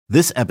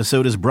This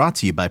episode is brought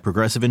to you by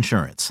Progressive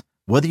Insurance.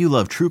 Whether you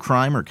love true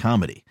crime or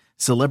comedy,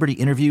 celebrity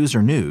interviews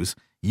or news,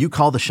 you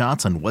call the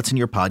shots on what's in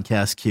your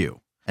podcast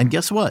queue. And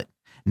guess what?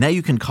 Now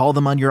you can call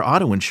them on your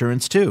auto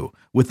insurance too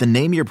with the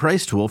Name Your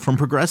Price tool from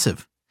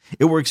Progressive.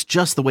 It works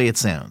just the way it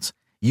sounds.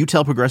 You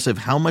tell Progressive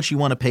how much you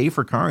want to pay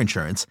for car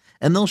insurance,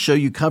 and they'll show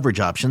you coverage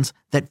options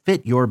that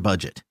fit your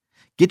budget.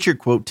 Get your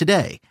quote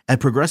today at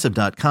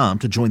Progressive.com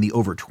to join the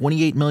over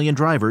 28 million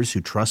drivers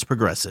who trust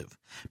Progressive.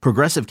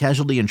 Progressive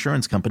Casualty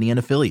Insurance Company and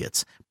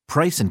Affiliates.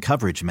 Price and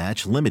coverage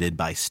match limited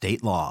by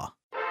state law.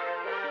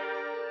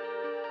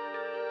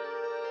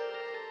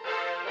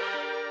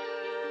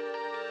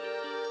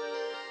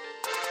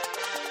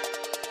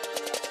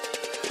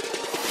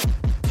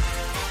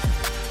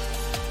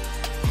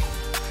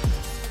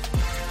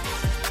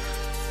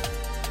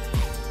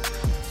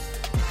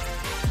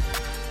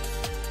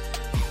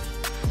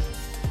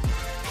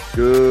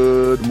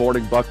 Good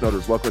morning,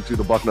 Bucknutters. Welcome to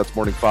the Bucknuts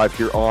Morning Five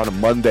here on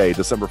Monday,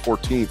 December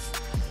 14th,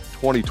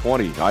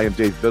 2020. I am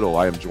Dave Biddle.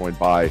 I am joined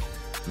by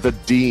the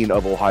Dean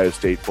of Ohio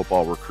State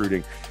football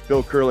recruiting,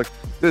 Bill Kurelic.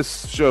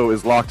 This show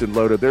is locked and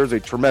loaded. There's a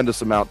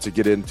tremendous amount to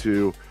get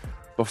into.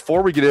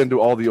 Before we get into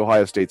all the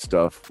Ohio State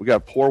stuff, we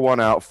got to pour one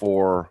out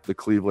for the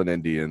Cleveland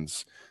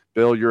Indians.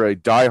 Bill, you're a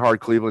diehard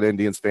Cleveland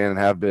Indians fan and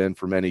have been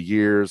for many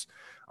years.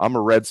 I'm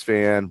a Reds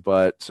fan,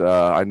 but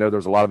I know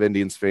there's a lot of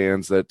Indians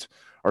fans that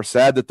are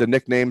sad that the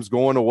nickname's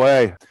going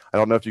away. I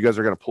don't know if you guys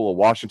are going to pull a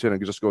Washington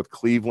and just go with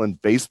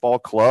Cleveland Baseball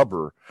Club,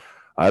 or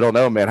I don't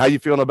know, man. How you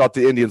feeling about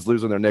the Indians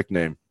losing their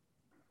nickname?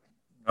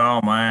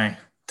 Oh, my.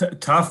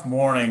 Tough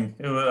morning.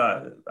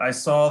 I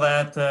saw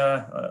that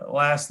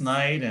last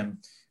night, and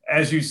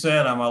as you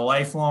said, I'm a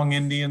lifelong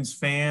Indians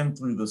fan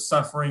through the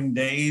suffering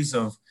days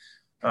of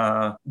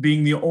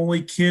being the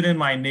only kid in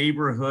my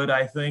neighborhood,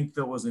 I think,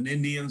 that was an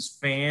Indians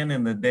fan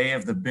in the day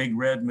of the Big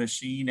Red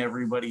Machine.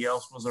 Everybody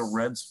else was a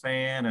Reds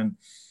fan, and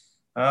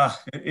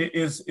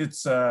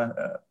it's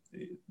a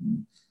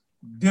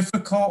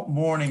difficult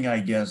morning,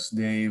 I guess,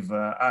 Dave.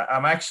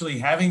 I'm actually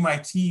having my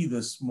tea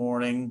this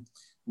morning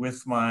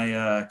with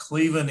my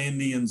Cleveland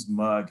Indians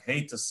mug.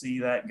 Hate to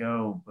see that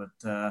go,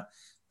 but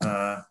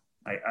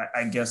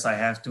I guess I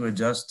have to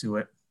adjust to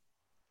it.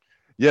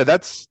 Yeah,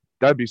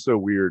 that'd be so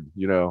weird,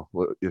 you know,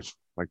 if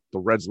like the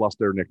Reds lost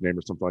their nickname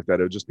or something like that.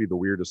 It would just be the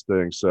weirdest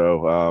thing.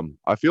 So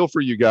I feel for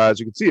you guys.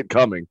 You can see it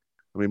coming.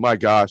 I mean, my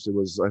gosh, it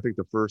was, I think,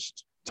 the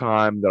first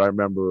time that I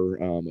remember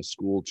a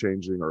school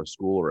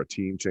or a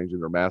team changing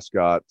their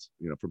mascot,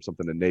 you know, from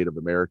something to Native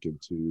American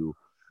to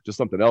just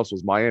something else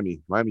was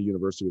Miami. Miami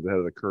University was ahead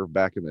of the curve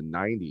back in the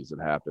 90s. It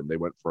happened. They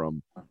went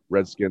from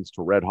Redskins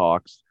to Red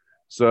Hawks.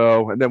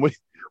 So, and then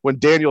when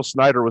Daniel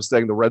Snyder was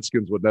saying the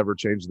Redskins would never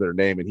change their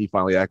name and he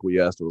finally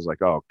acquiesced, it was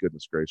like, oh,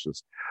 goodness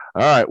gracious.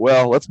 All right,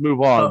 well, let's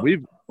move on.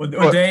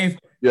 Dave,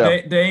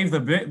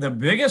 the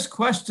biggest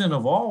question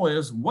of all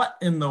is, what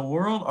in the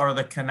world are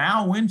the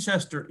Canal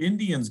Winchester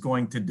Indians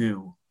going to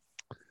do?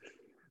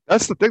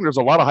 That's the thing. There's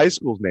a lot of high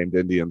schools named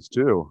Indians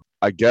too.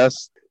 I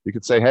guess you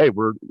could say, hey,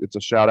 it's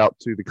a shout out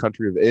to the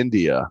country of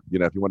India, you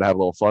know, if you want to have a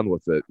little fun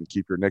with it and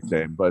keep your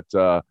nickname. But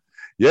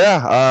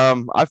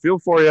I feel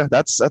for you.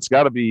 That's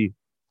got to be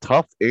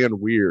tough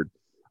and weird.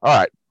 All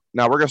right.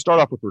 Now we're going to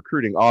start off with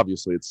recruiting.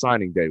 Obviously, it's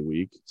signing day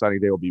week. Signing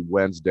day will be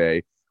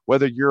Wednesday.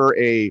 Whether you're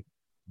a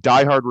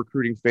diehard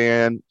recruiting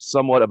fan,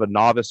 somewhat of a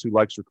novice who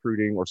likes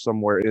recruiting, or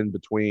somewhere in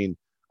between,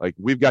 like,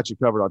 we've got you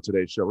covered on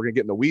today's show. We're going to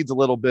get in the weeds a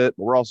little bit,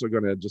 but we're also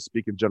going to just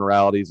speak in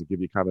generalities and give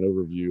you kind of an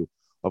overview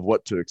of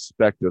what to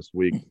expect this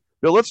week.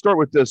 Bill, let's start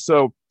with this.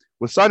 So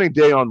with signing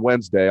day on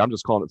Wednesday, I'm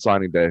just calling it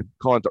signing day.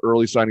 Calling it the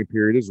early signing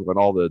period is when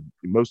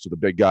most of the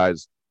big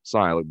guys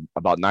sign, like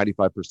about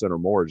 95% or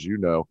more, as you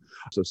know.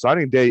 So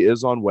signing day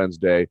is on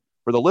Wednesday.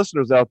 For the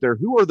listeners out there,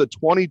 who are the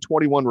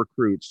 2021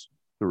 recruits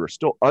who are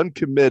still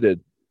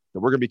uncommitted that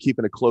we're going to be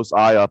keeping a close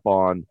eye up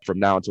on from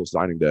now until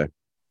signing day?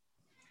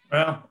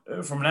 Well,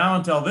 from now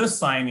until this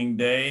signing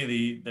day,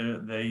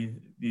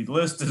 the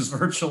list is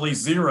virtually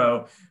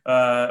zero.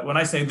 When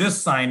I say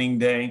this signing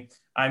day,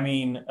 I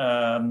mean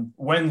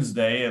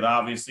Wednesday, and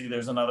obviously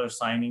there's another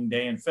signing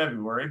day in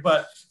February,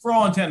 but for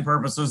all intent and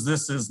purposes,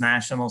 this is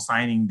National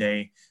Signing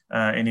Day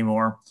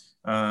anymore.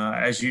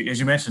 As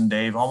you mentioned,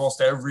 Dave,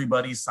 almost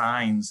everybody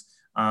signs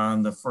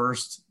on the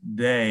first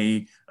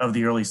day of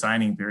the early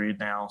signing period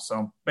now.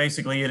 So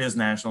basically it is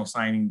National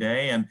Signing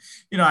Day. And,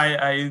 you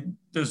know,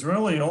 there's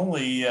really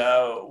only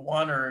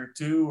one or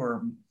two,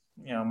 or,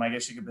 you know, I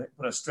guess you could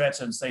put a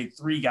stretch and say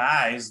three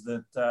guys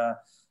that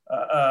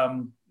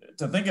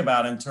to think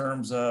about in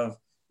terms of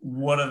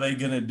what are they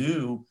going to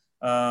do.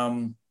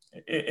 And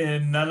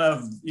none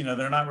of, you know,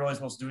 they're not really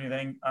supposed to do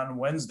anything on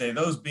Wednesday.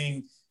 Those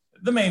being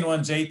the main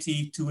one,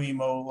 JT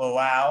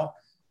Tuimoloau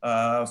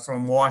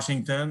from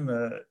Washington,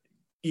 the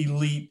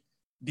elite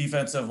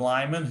defensive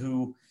lineman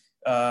who,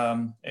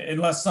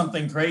 unless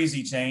something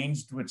crazy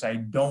changed, which I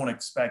don't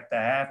expect to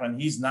happen,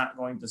 he's not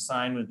going to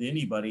sign with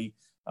anybody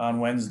on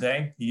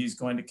Wednesday. He's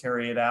going to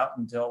carry it out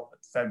until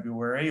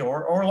February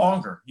or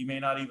longer. He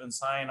may not even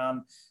sign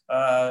on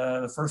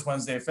the first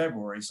Wednesday of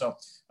February. So,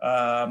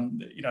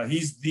 you know,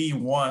 he's the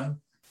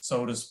one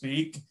so to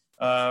speak.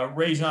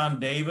 Rajon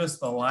Davis,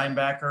 the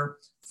linebacker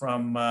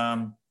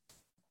from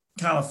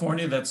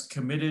California that's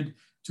committed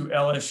to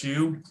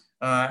LSU.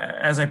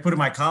 As I put in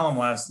my column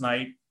last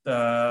night,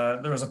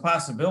 there was a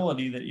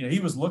possibility that he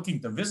was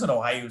looking to visit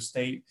Ohio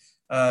State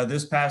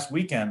this past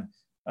weekend.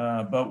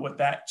 But what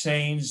that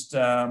changed,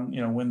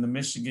 when the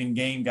Michigan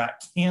game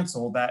got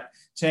canceled, that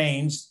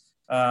changed.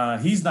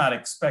 He's not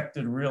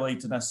expected really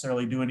to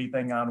necessarily do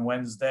anything on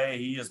Wednesday.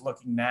 He is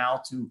looking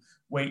now to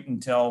wait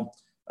until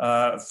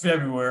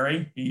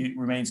February. He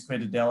remains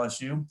committed to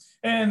LSU.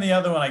 And the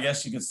other one, I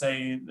guess you could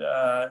say,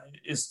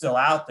 is still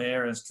out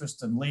there is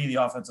Tristan Lee,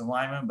 the offensive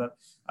lineman, but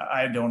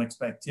I don't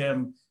expect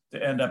him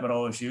to end up at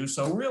OSU.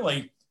 So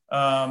really,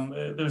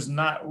 there's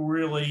not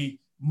really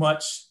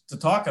much to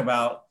talk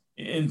about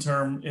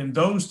in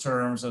those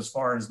terms as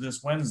far as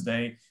this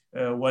Wednesday.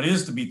 What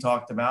is to be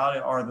talked about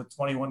are the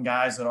 21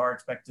 guys that are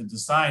expected to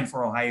sign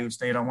for Ohio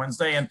State on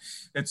Wednesday. And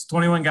it's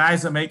 21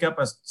 guys that make up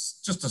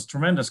just a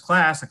tremendous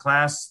class, a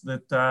class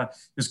that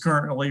is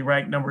currently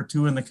ranked number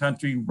 2 in the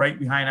country, right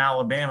behind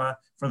Alabama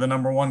for the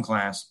number 1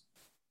 class.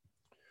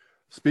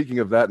 Speaking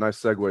of that, nice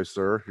segue,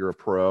 sir. You're a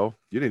pro.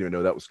 You didn't even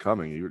know that was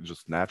coming. You were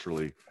just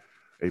naturally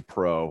a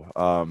pro.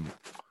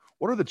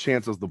 What are the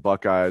chances the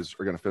Buckeyes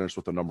are going to finish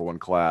with the number 1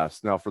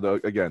 class? Now,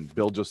 again,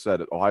 Bill just said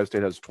it. Ohio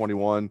State has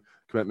 21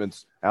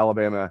 commitments.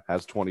 Alabama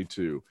has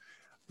 22.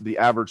 The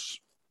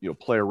average,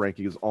 player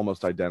ranking is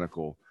almost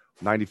identical,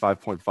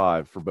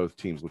 95.5 for both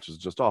teams, which is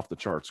just off the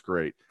charts.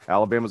 Great.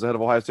 Alabama's ahead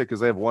of Ohio State because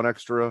they have 1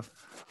 extra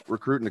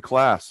recruit in the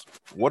class.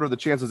 What are the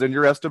chances, in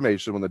your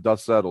estimation, when the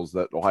dust settles,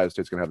 that Ohio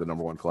State's going to have the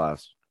number 1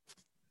 class?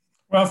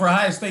 Well, for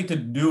Ohio State to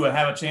do it,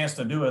 have a chance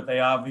to do it, they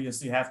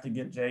obviously have to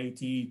get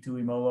JT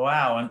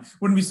Tuimoloau. And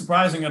wouldn't be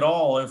surprising at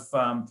all if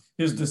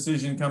his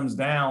decision comes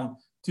down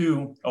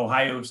to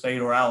Ohio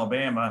State or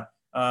Alabama.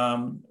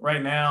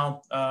 Right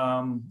now,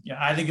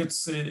 I think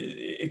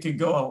it could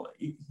go,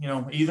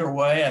 either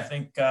way. I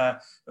think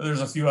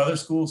there's a few other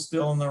schools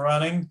still in the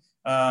running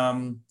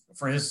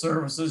for his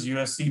services,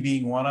 USC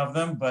being one of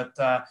them. But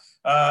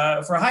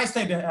for Ohio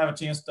State to have a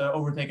chance to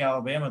overtake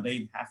Alabama,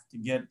 they have to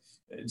get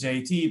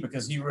JT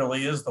because he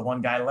really is the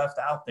one guy left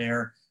out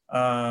there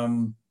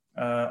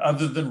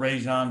other than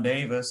Rajon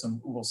Davis,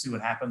 and we'll see what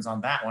happens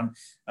on that one.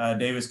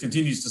 Davis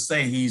continues to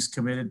say he's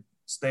committed,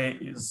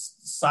 is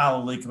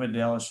solidly committed to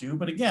LSU,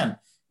 but again,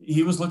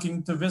 he was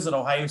looking to visit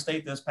Ohio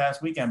State this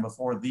past weekend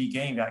before the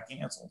game got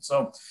canceled.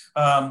 So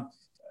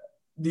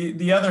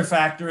the other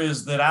factor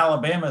is that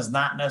Alabama is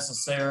not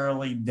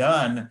necessarily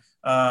done.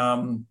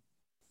 They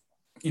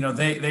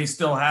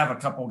still have a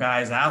couple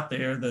guys out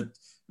there that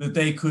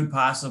they could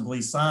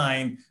possibly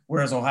sign,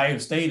 whereas Ohio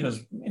State is,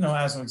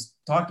 as we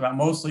talked about,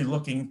 mostly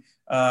looking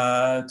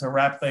to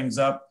wrap things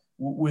up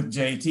with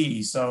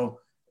JT. So,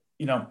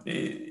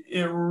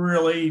 it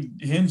really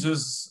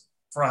hinges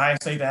for Ohio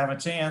State to have a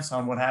chance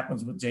on what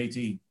happens with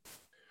JT.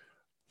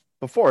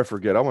 Before I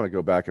forget, I want to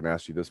go back and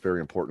ask you this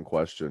very important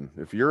question.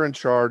 If you're in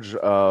charge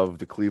of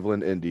the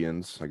Cleveland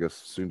Indians, I guess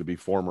soon to be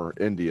former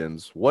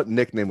Indians, what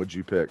nickname would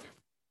you pick?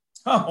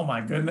 Oh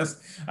my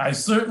goodness. I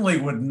certainly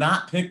would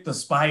not pick the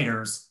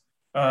Spiders.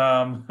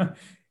 I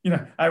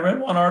read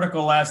one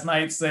article last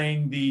night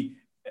saying the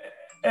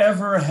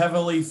ever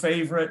heavily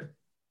favorite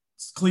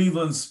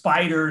Cleveland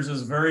Spiders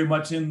is very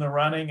much in the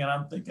running. And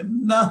I'm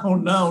thinking,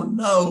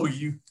 no,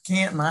 you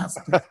can't not.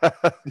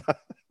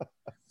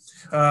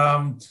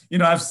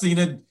 I've seen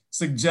it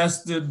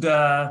suggested,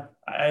 I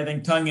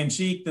think tongue in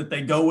cheek, that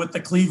they go with the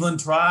Cleveland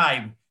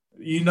Tribe.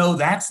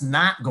 That's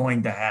not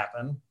going to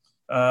happen.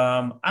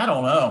 I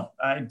don't know.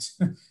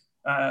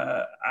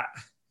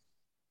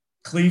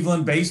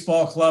 Cleveland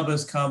Baseball Club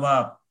has come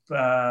up,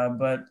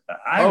 but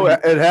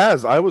it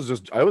has. I was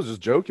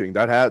just joking.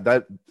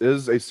 That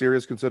is a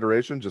serious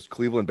consideration. Just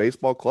Cleveland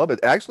Baseball Club.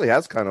 It actually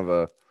has kind of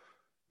a,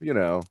 I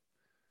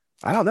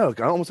don't know. It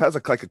almost has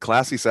like a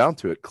classy sound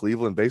to it.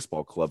 Cleveland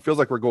Baseball Club feels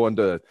like we're going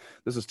to.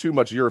 This is too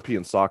much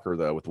European soccer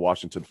though, with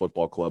Washington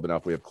Football Club, and now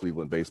if we have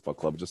Cleveland Baseball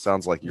Club, it just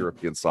sounds like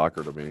European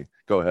soccer to me.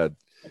 Go ahead.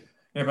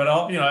 Yeah, but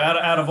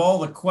out of all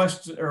the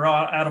questions, or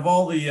out of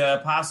all the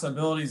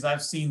possibilities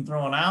I've seen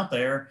thrown out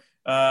there,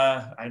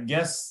 I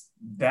guess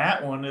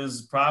that one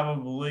is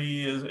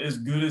probably as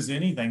good as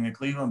anything, the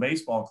Cleveland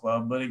Baseball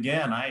Club. But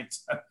again,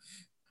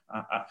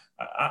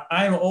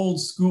 I'm old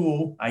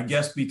school, I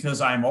guess, because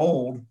I'm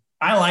old.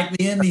 I like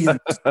the Indians.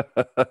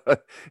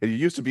 You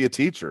used to be a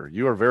teacher.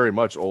 You are very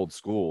much old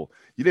school.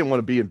 You didn't want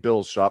to be in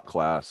Bill's shop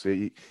class.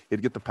 He'd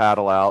get the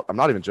paddle out. I'm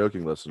not even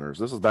joking, listeners.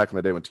 This is back in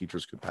the day when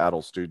teachers could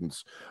paddle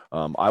students.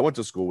 I went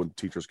to school when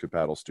teachers could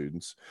paddle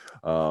students.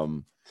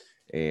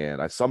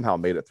 And I somehow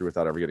made it through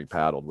without ever getting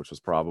paddled, which was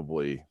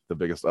probably the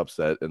biggest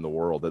upset in the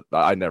world. That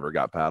I never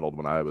got paddled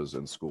when I was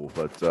in school.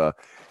 But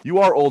you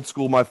are old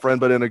school, my friend,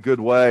 but in a good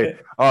way.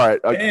 All right,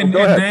 and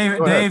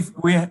Dave,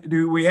 we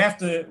have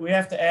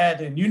to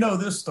add, and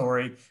this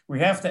story. We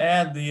have to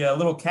add the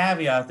little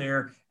caveat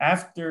there.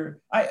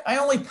 After I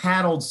only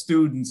paddled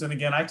students, and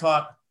again, I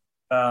taught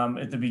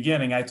at the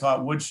beginning, I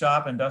taught wood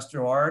shop,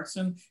 industrial arts,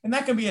 and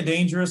that can be a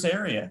dangerous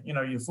area.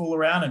 You fool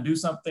around and do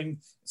something,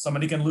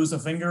 somebody can lose a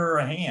finger or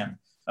a hand.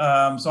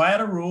 So I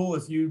had a rule: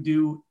 if you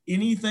do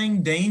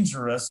anything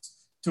dangerous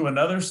to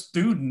another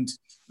student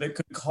that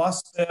could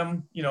cost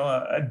them,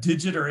 a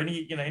digit or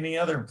any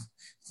other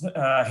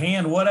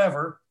hand,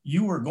 whatever,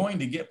 you were going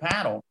to get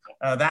paddled.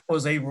 That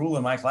was a rule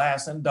in my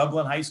class, and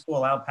Dublin High School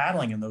allowed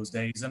paddling in those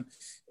days. And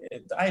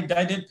I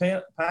did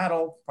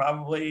paddle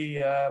probably,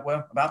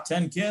 about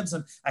 10 kids,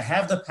 and I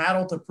have the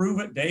paddle to prove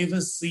it. Dave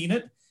has seen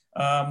it.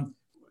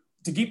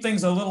 To keep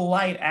things a little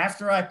light,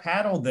 after I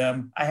paddled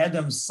them, I had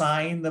them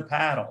sign the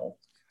paddle.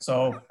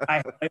 So I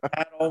have a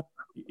paddle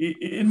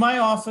in my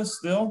office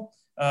still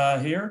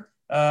here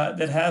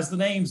that has the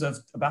names of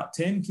about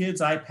 10 kids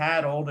I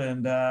paddled.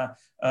 And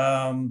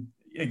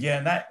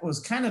again, that was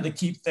kind of to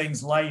keep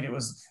things light. It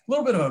was a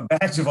little bit of a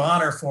badge of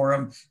honor for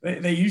them.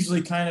 They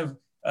usually kind of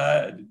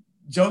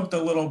joked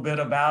a little bit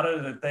about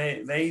it, that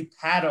they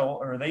paddle,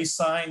 or they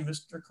signed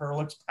Mr.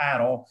 Kurlick's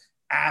paddle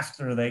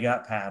after they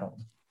got paddled.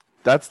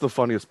 That's the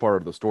funniest part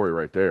of the story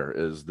right there,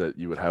 is that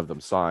you would have them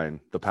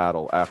sign the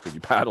paddle after you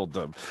paddled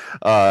them.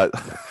 A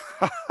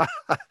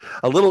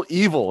little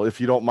evil, if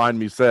you don't mind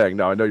me saying.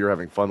 No, I know you're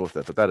having fun with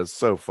it, but that is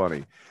so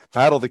funny.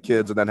 Paddle the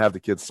kids and then have the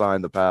kids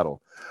sign the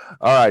paddle.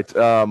 All right.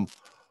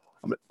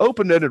 An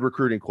open-ended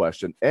recruiting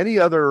question. Any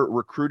other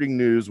recruiting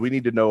news we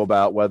need to know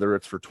about, whether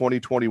it's for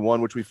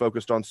 2021, which we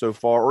focused on so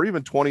far, or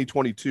even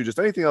 2022, just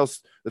anything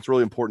else that's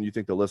really important you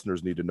think the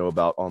listeners need to know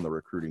about on the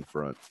recruiting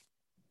front?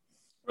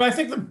 Well, I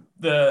think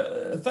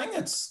the thing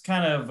that's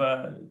kind of,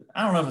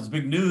 I don't know if it's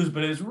big news,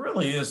 but it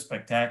really is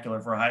spectacular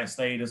for Ohio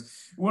State, is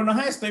when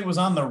Ohio State was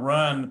on the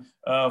run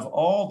of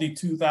all the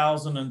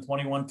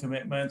 2021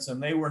 commitments,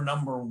 and they were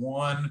number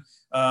one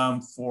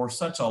for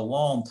such a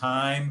long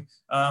time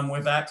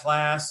with that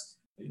class.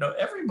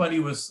 Everybody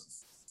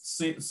was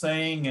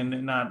saying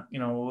and not,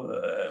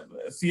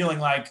 feeling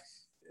like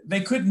they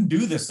couldn't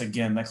do this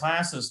again. The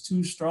class is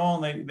too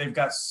strong. They've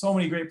got so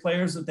many great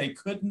players that they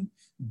couldn't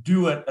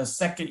do it a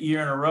second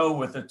year in a row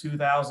with the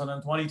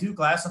 2022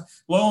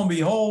 class. Lo and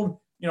behold,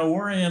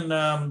 we're in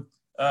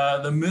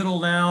the middle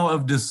now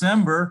of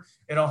December,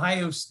 and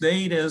Ohio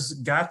State has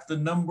got the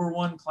number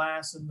one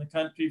class in the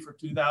country for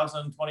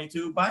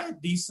 2022 by a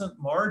decent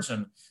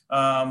margin.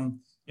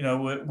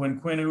 When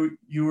Quinn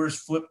Ewers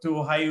flipped to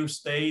Ohio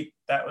State,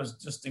 that was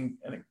just an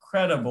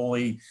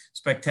incredibly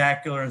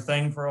spectacular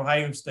thing for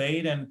Ohio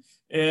State. And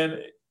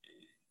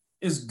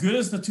as good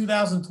as the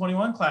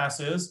 2021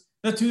 class is,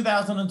 the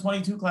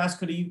 2022 class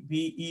could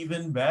be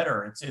even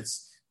better.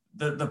 It's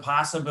the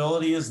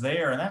possibility is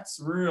there, and that's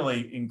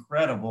really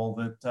incredible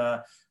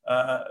that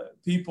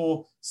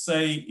people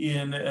say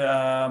in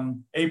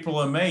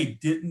April and May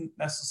didn't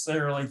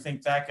necessarily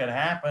think that could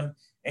happen,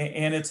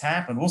 and it's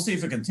happened. We'll see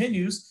if it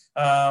continues.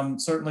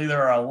 Certainly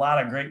there are a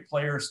lot of great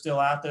players still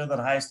out there that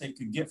Ohio State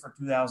could get for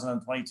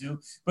 2022,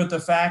 but the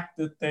fact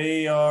that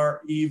they are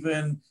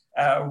even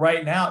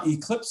right now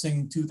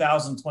eclipsing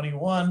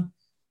 2021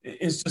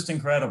 is just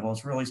incredible.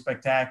 It's really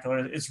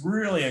spectacular. It's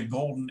really a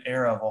golden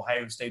era of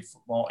Ohio State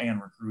football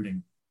and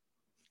recruiting.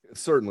 It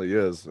certainly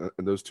is,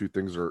 and those two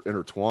things are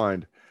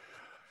intertwined.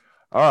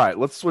 All right,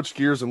 let's switch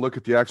gears and look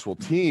at the actual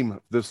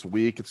team this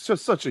week. It's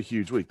just such a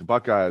huge week. The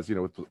Buckeyes,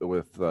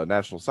 with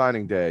National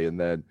Signing Day, and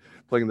then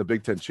playing the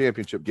Big Ten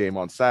championship game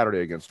on Saturday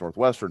against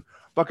Northwestern.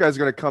 Buckeyes are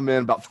going to come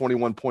in about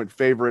 21-point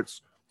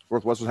favorites.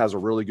 Northwestern has a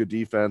really good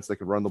defense. They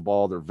can run the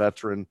ball. They're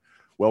veteran,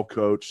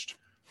 well-coached.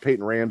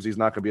 Peyton Ramsey's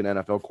not going to be an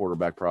NFL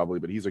quarterback probably,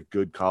 but he's a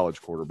good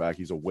college quarterback.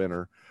 He's a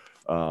winner.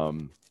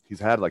 He's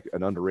had like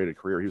an underrated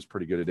career. He was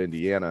pretty good at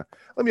Indiana.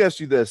 Let me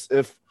ask you this.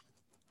 If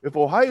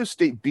Ohio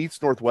State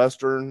beats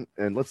Northwestern,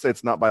 and let's say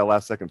it's not by a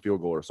last-second field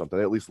goal or something,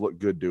 they at least look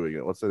good doing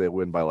it. Let's say they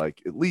win by like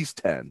at least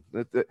 10,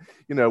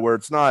 where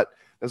it's not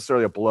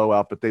necessarily a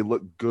blowout, but they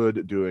look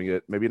good doing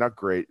it. Maybe not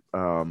great.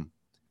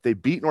 They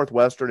beat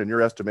Northwestern. In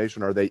your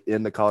estimation, are they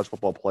in the college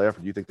football playoff,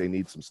 or do you think they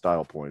need some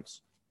style points?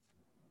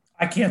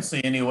 I can't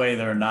see any way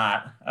they're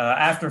not.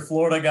 After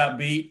Florida got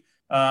beat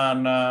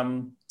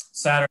on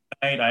Saturday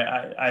night,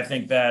 I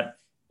think that,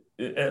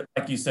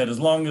 like you said, as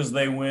long as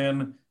they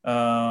win,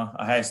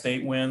 Ohio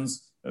State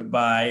wins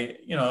by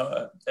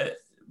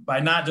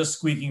not just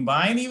squeaking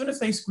by. And even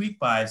if they squeak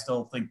by, I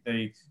still think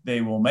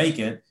they will make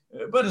it.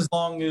 But as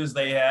long as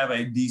they have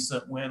a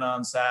decent win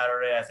on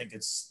Saturday, I think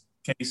it's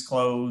case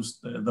closed.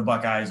 The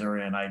Buckeyes are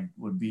in.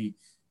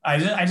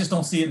 I just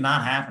don't see it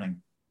not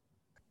happening.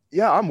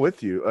 Yeah, I'm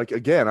with you. Like,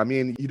 again, I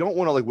mean, you don't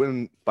want to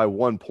win by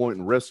 1 point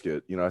and risk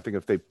it. I think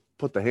if they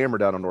put the hammer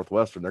down on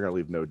Northwestern, they're going to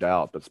leave no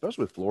doubt. But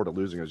especially with Florida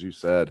losing, as you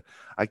said,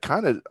 I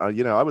kind of,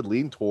 I would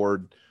lean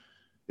toward,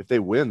 if they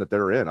win, that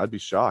they're in. I'd be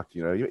shocked.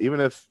 Even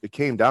if it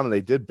came down and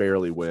they did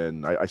barely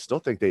win, I still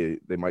think they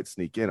might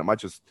sneak in. It might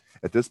just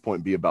at this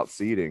point be about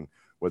seeding,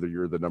 whether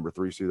you're the number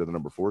 3 seed or the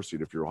number 4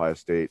 seed if you're Ohio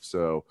State.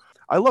 So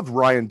I loved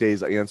Ryan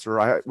Day's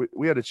answer.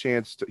 We had a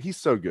chance to – he's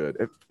so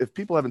good. If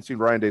people haven't seen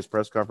Ryan Day's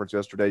press conference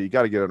yesterday, you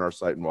got to get on our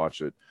site and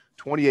watch it.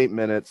 28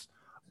 minutes,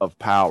 of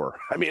power.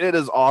 I mean, it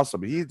is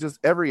awesome. He just,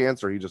 every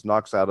answer he just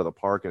knocks out of the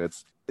park, and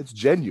it's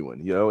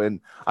genuine, you know. And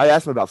I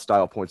asked him about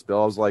style points,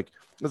 Bill. I was like,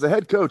 as a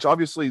head coach,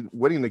 obviously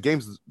winning the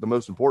games is the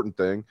most important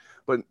thing,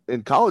 but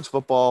in college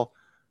football,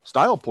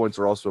 style points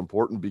are also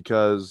important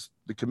because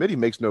the committee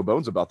makes no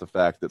bones about the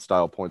fact that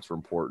style points are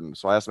important.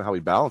 So I asked him how he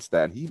balanced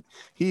that, and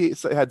he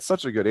had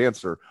such a good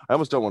answer. I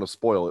almost don't want to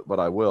spoil it, but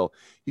I will.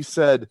 He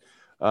said,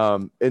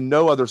 in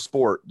no other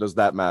sport does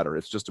that matter.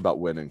 It's just about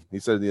winning. He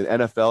said in the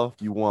NFL,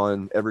 if you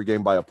won every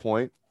game by a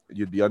point,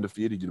 you'd be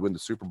undefeated. You'd win the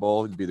Super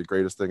Bowl. It'd be the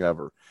greatest thing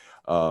ever.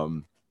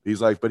 He's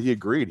like, but he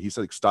agreed. He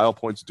said style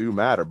points do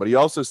matter. But he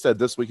also said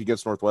this week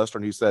against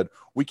Northwestern, he said,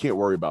 we can't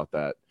worry about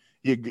that.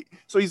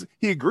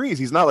 He agrees.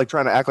 He's not like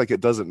trying to act like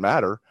it doesn't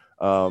matter.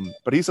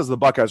 But he says the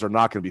Buckeyes are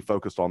not going to be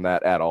focused on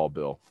that at all,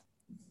 Bill.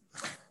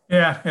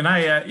 Yeah. And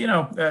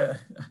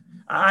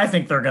I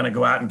think they're going to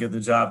go out and get the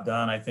job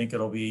done. I think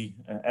it'll be,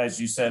 as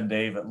you said,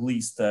 Dave, at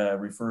least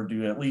referred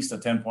to at least a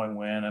 10-point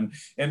win.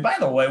 And by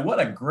the way, what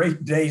a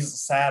great day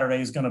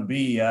Saturday is going to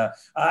be.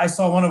 I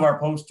saw one of our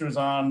posters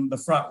on the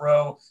front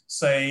row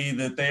say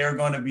that they are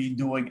going to be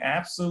doing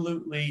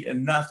absolutely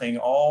nothing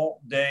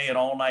all day and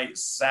all night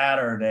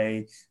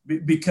Saturday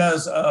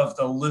because of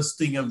the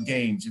listing of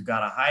games. You've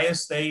got Ohio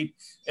State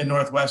and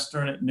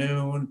Northwestern at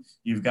noon.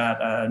 You've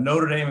got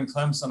Notre Dame and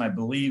Clemson, I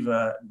believe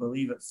at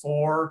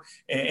 4,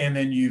 and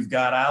then you've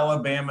got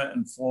Alabama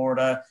and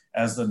Florida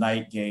as the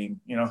night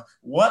game. You know,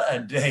 what a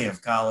day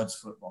of college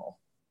football.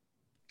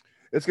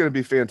 It's going to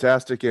be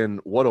fantastic, and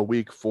what a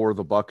week for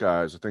the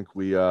Buckeyes. I think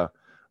we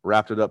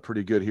wrapped it up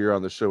pretty good here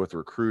on the show with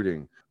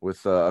recruiting,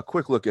 with a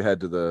quick look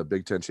ahead to the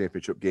Big Ten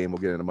Championship game.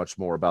 We'll get into much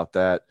more about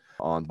that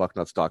on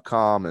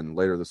bucknuts.com and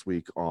later this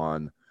week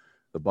on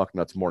the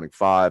Bucknuts Morning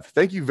 5.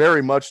 Thank you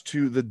very much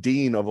to the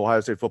Dean of Ohio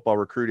State football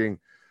recruiting,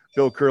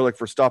 Bill Kurelic,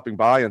 for stopping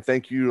by, and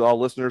thank you to all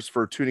listeners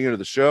for tuning into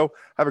the show.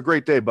 Have a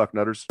great day,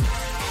 Bucknutters.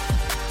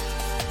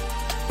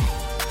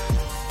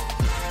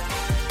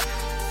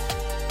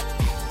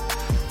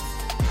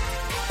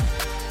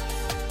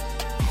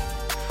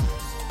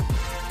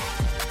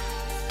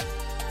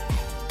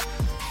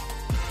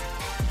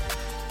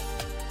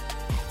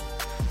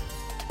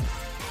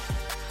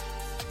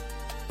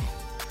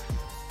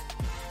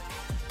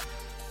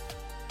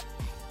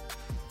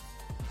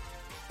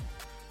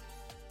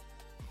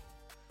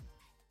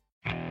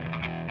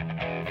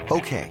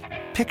 Okay,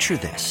 picture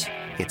this.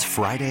 It's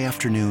Friday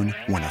afternoon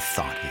when a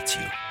thought hits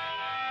you.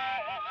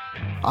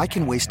 I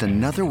can waste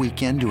another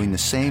weekend doing the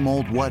same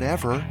old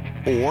whatever,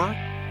 or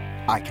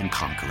I can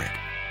conquer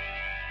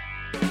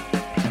it.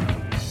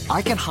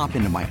 I can hop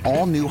into my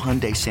all-new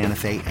Hyundai Santa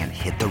Fe and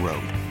hit the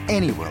road.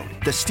 Any road.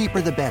 The steeper,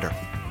 the better.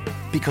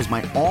 Because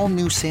my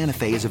all-new Santa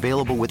Fe is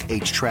available with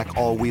H-Track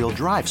all-wheel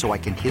drive, so I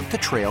can hit the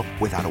trail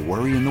without a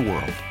worry in the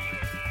world.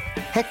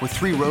 Heck, with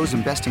 3 rows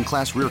and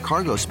best-in-class rear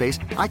cargo space,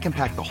 I can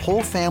pack the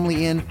whole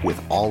family in with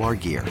all our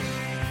gear.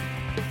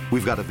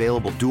 We've got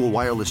available dual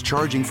wireless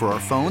charging for our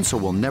phones, so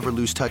we'll never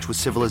lose touch with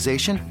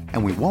civilization,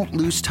 and we won't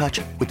lose touch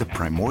with the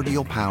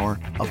primordial power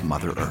of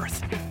Mother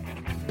Earth.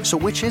 So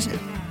which is it?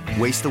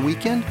 Waste the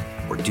weekend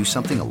or do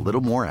something a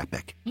little more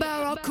epic?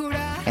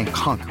 And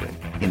conquer it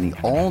in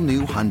the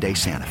all-new Hyundai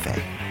Santa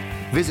Fe.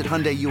 Visit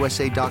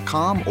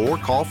HyundaiUSA.com or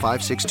call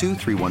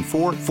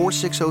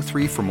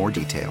 562-314-4603 for more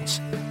details.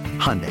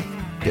 Hyundai,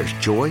 there's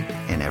joy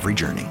in every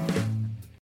journey.